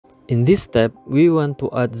In this step, we want to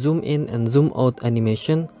add zoom in and zoom out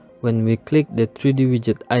animation when we click the 3D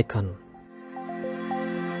widget icon.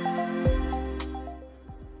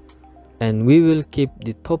 And we will keep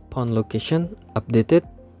the top pound location updated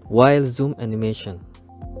while zoom animation.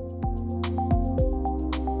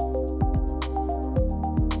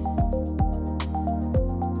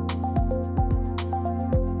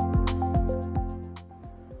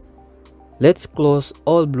 Let's close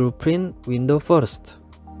all blueprint window first.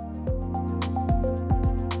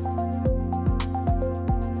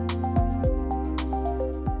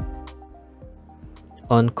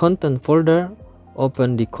 On Content folder,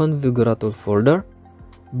 open the Configurator folder,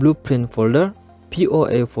 Blueprint folder,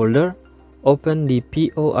 POA folder, open the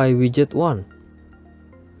POI widget 1.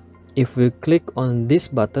 If we click on this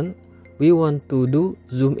button, we want to do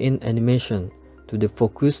zoom in animation to the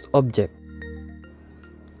focused object.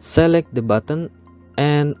 Select the button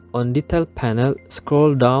and on Detail panel,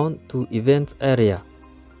 scroll down to Events area.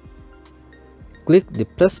 Click the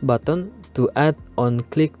plus button to add on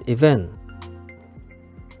clicked event.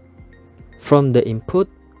 From the input,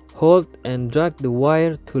 hold and drag the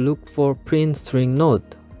wire to look for print string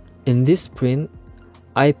node. In this print,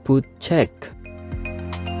 I put check.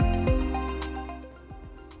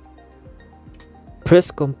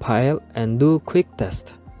 Press compile and do quick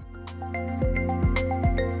test.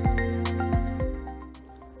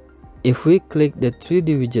 If we click the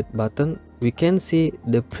 3D widget button, we can see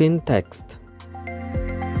the print text.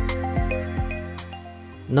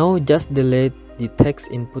 Now just delete the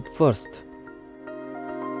text input first.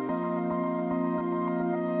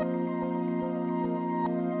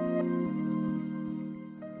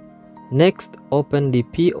 Next, open the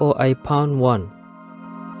POI pound 1.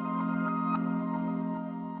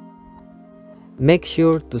 Make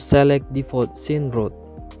sure to select default scene route.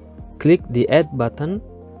 Click the Add button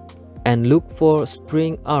and look for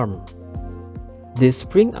spring arm. The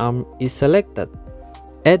spring arm is selected.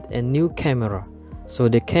 Add a new camera, so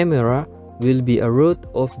the camera will be a root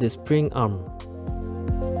of the spring arm.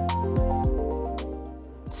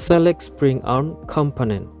 Select spring arm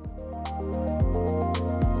component.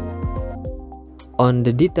 On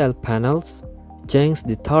the detail panels, change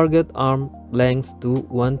the target arm length to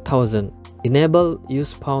 1000. Enable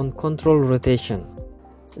use pound control rotation.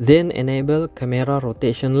 Then enable camera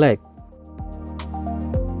rotation leg.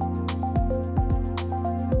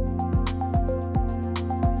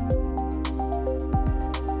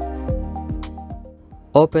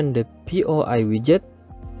 Open the POI widget.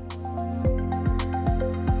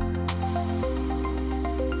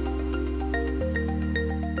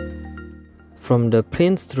 From the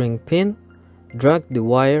print string pin, drag the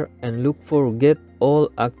wire and look for get all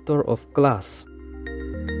actor of class.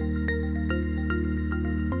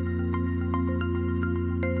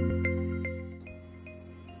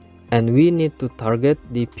 And we need to target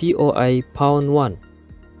the POI pound 1.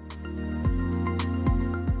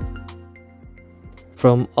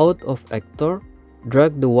 From out of actor,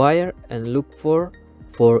 drag the wire and look for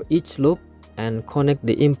each loop and connect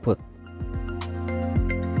the input.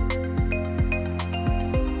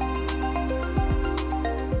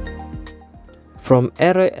 From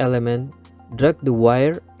array element, drag the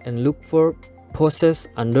wire and look for poses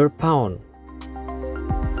under pound.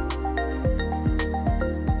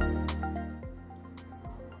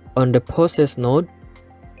 On the poses node,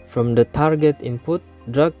 from the target input,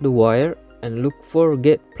 drag the wire and look for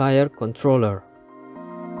get plier controller.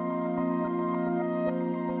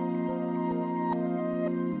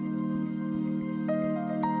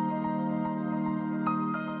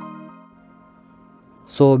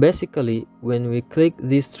 So basically, when we click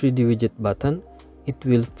this 3D widget button, it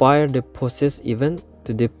will fire the poses event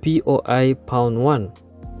to the POI pound 1.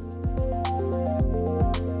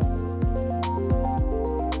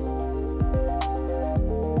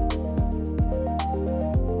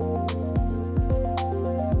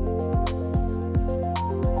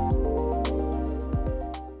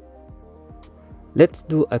 Let's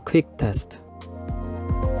do a quick test.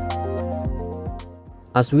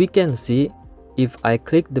 As we can see, if I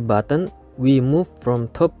click the button, we move from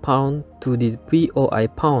top pound to the POI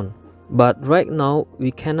pound. But right now, we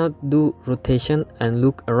cannot do rotation and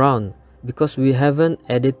look around because we haven't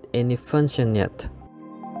added any function yet.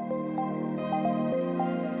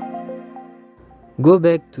 Go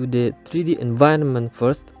back to the 3D environment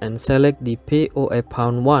first and select the POI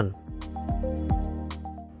pound 1.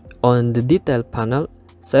 On the detail panel,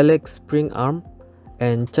 select spring arm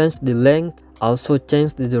and change the length. Also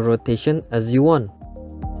change the rotation as you want.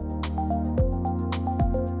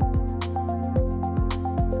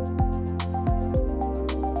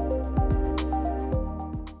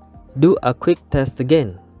 Do a quick test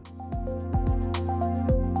again.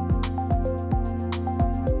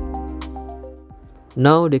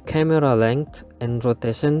 Now the camera length and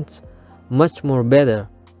rotations much more better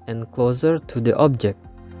and closer to the object.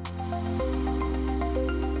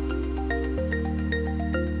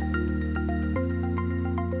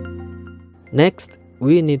 Next,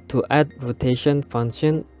 we need to add rotation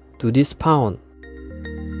function to this pawn.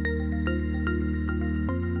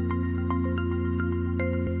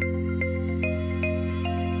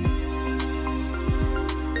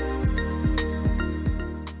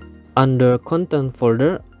 Under Content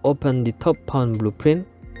folder, open the top pawn blueprint.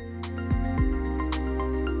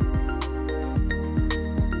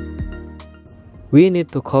 We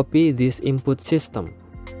need to copy this input system.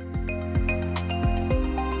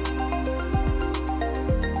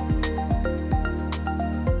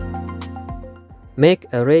 Make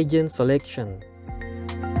a region selection.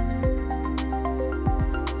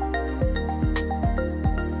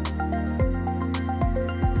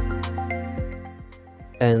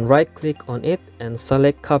 And right-click on it and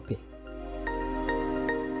select copy.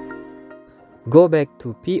 Go back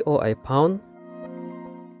to POI pawn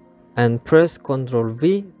and press Ctrl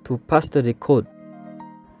V to paste the code.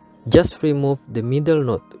 Just remove the middle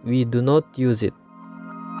node, we do not use it.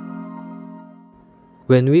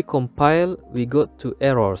 When we compile, we got two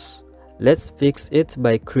errors. Let's fix it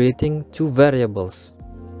by creating two variables.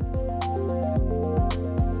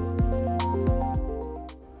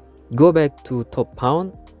 Go back to top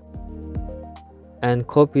pawn and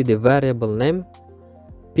copy the variable name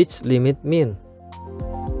pitch limit min.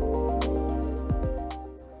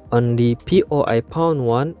 On the POI pawn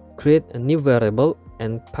 1, create a new variable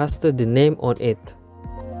and paste the name on it.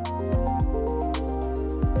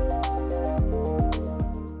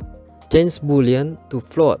 Change boolean to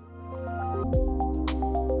float.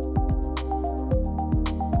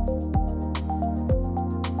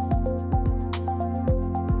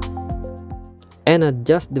 And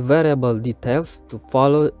adjust the variable details to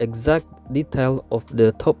follow exact detail of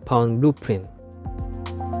the top pawn blueprint.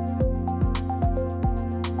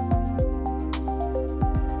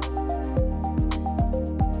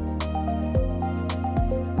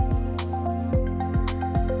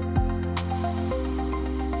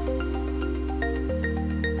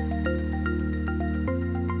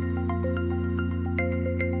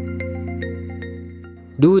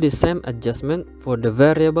 Do the same adjustment for the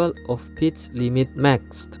variable of pitch limit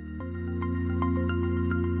maxed.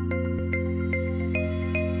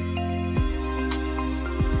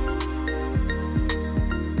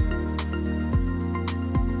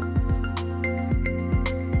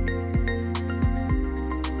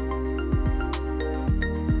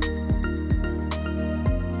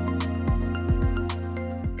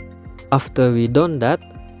 After we done that,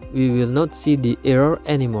 we will not see the error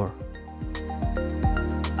anymore.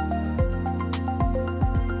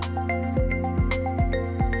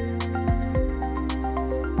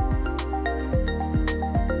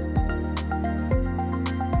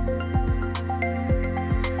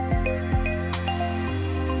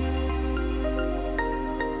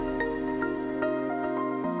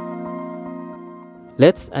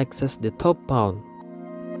 Let's access the top pawn.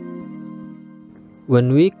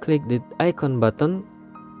 When we click the icon button,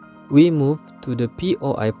 we move to the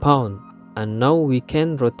POI pawn, and now we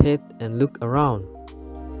can rotate and look around.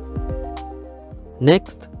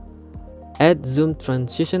 Next, add zoom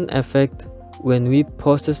transition effect when we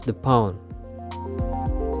process the pawn.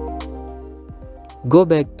 Go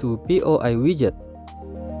back to POI widget.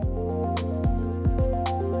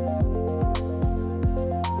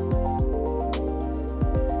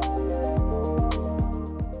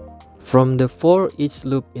 From the for each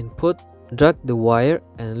loop input, drag the wire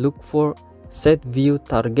and look for set view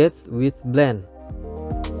target with blend.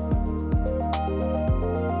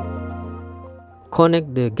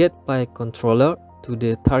 Connect the GetPy controller to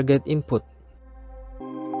the target input.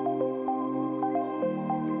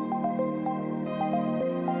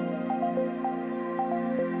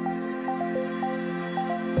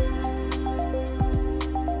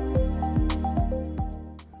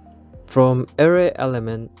 From array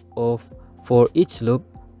element of for each loop,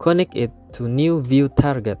 connect it to new view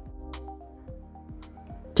target.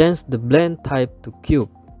 Change the blend type to cube.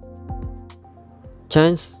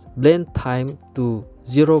 Change blend time to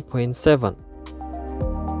 0.7.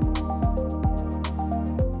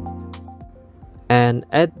 And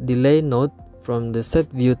add delay node from the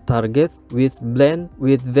set view target with blend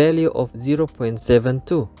with value of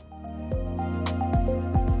 0.72.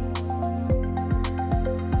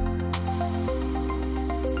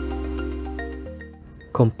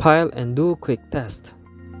 Compile and do quick test.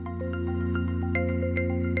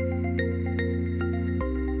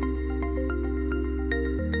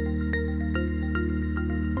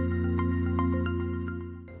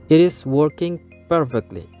 It is working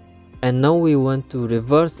perfectly. And now we want to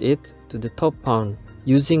reverse it to the top pound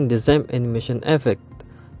using the same animation effect,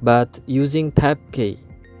 but using Tab K.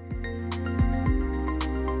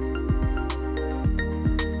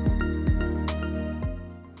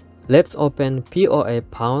 Let's open POA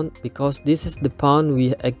pound because this is the pound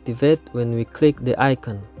we activate when we click the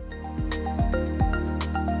icon.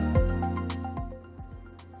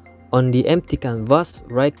 On the empty canvas,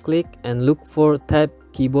 right-click and look for Tab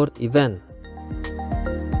Keyboard Event.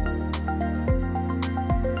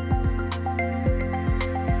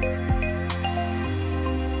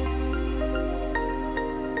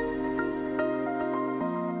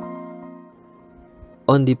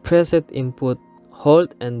 On the preset input,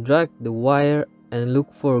 hold and drag the wire and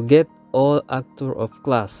look for Get All Actor of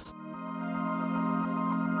Class.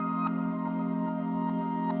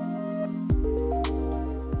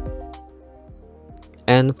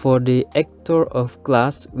 And for the actor of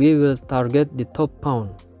class, we will target the top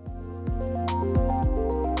pound.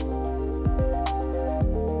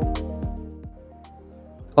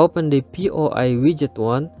 Open the POI widget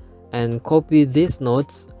 1 and copy these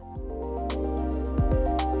nodes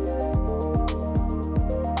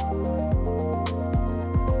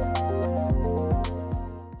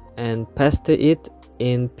and paste it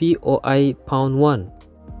in POI pound 1.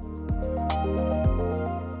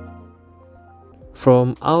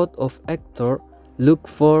 From out of actor, look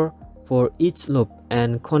for each loop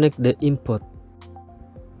and connect the input.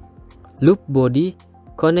 Loop body,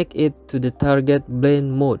 connect it to the target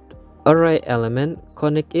blend mode. Array element,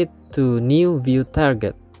 connect it to new view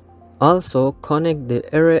target. Also connect the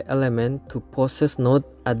array element to process node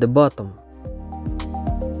at the bottom.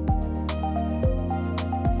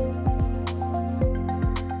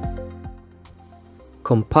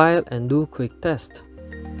 Compile and do quick test.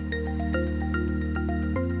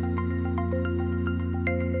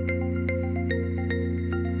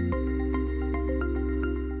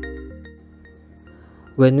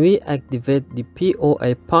 When we activate the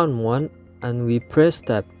POI pound 1 and we press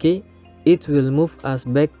Tab key, it will move us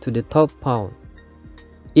back to the top pound.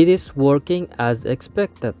 It is working as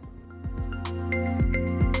expected.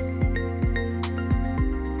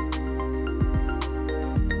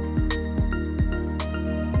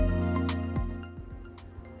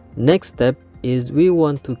 Next step is we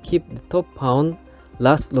want to keep the top pound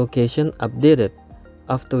last location updated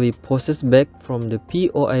after we process back from the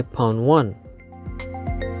POI pound 1.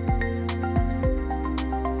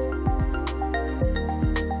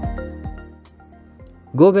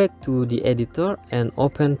 Go back to the editor and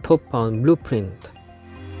open Top Pound Blueprint.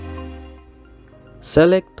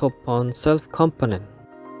 Select Top Pound Self Component.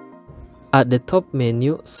 At the top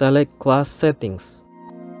menu, select Class Settings.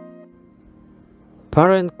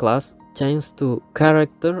 Parent class change to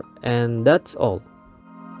Character, and that's all.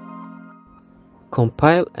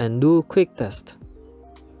 Compile and do quick test.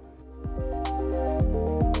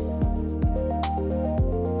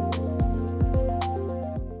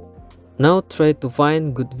 Now try to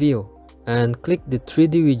find good view and click the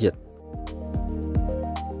 3D widget.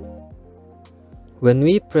 When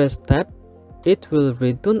we press Tab, it will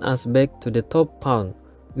return us back to the top pound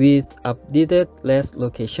with updated last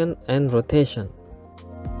location and rotation.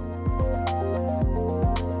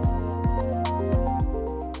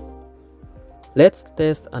 Let's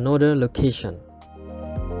test another location.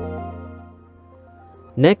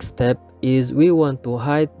 Next step is we want to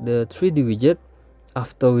hide the 3D widget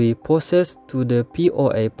after we process to the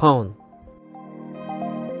POA pound.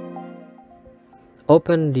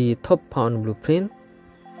 Open the Top Pound Blueprint.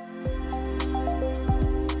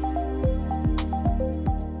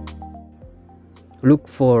 Look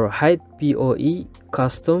for Hide POE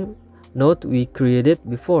Custom node we created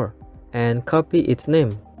before and copy its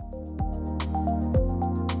name.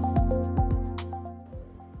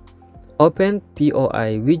 Open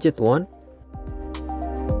POI widget 1.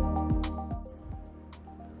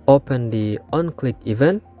 Open the onClick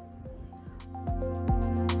event.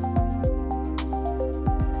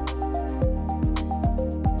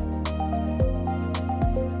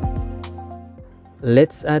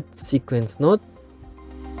 Let's add sequence node.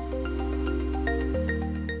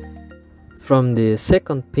 From the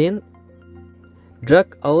second pin,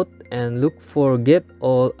 drag out and look for Get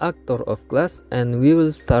All Actor of Class, and we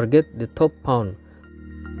will target the top pound.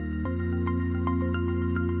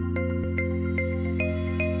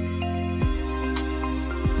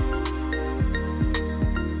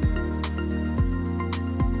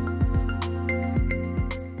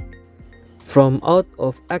 From out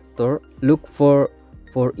of actor, look for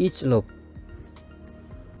each loop.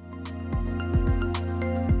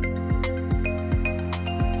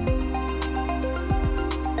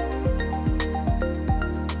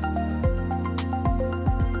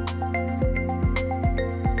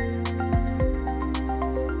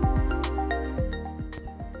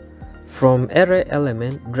 From array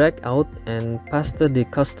element, drag out and paste the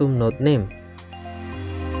custom node name.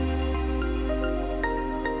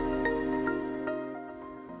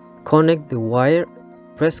 Connect the wire,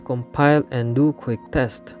 press compile and do quick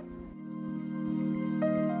test.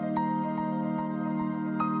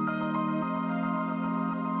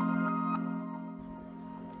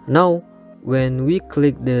 Now, when we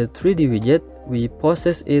click the 3D widget, we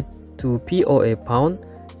process it to POA pound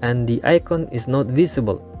and the icon is not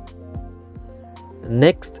visible.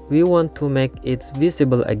 Next, we want to make it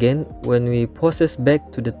visible again when we process back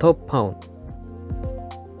to the top pound.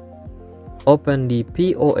 Open the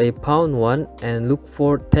POA pound 1 and look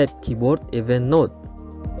for tab keyboard event node.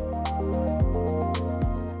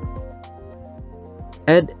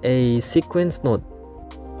 Add a sequence node.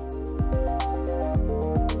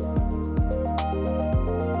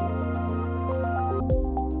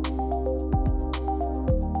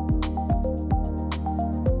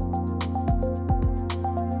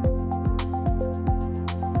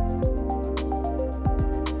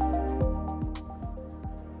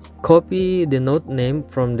 Copy the node name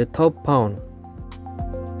from the top pound.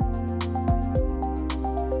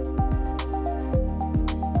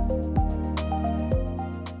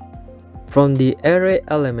 From the array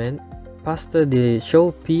element, paste the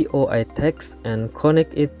show POI text and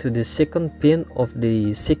connect it to the second pin of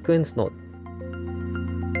the sequence node.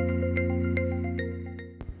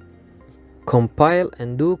 Compile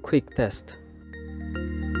and do quick test.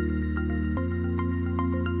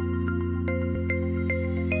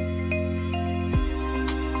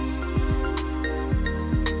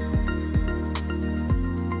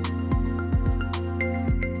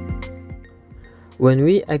 When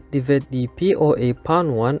we activate the POA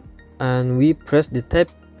pound 1 and we press the tab,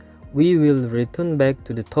 we will return back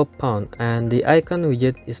to the top pound and the icon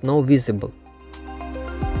widget is now visible.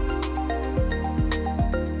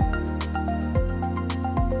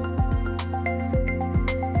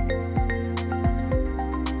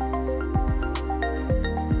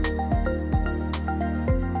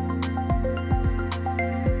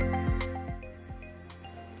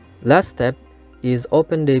 Last step is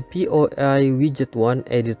open the POI widget 1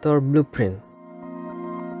 editor blueprint.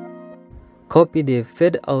 Copy the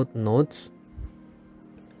fade out nodes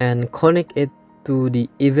and connect it to the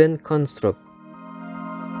event construct.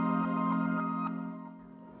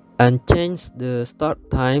 And change the start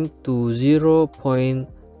time to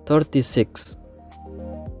 0.36.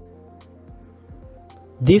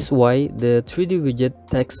 This way the 3D widget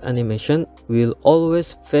text animation will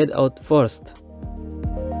always fade out first.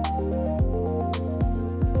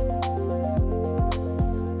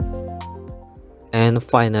 And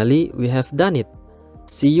finally, we have done it.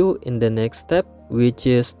 See you in the next step, which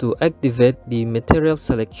is to activate the material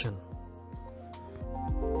selection.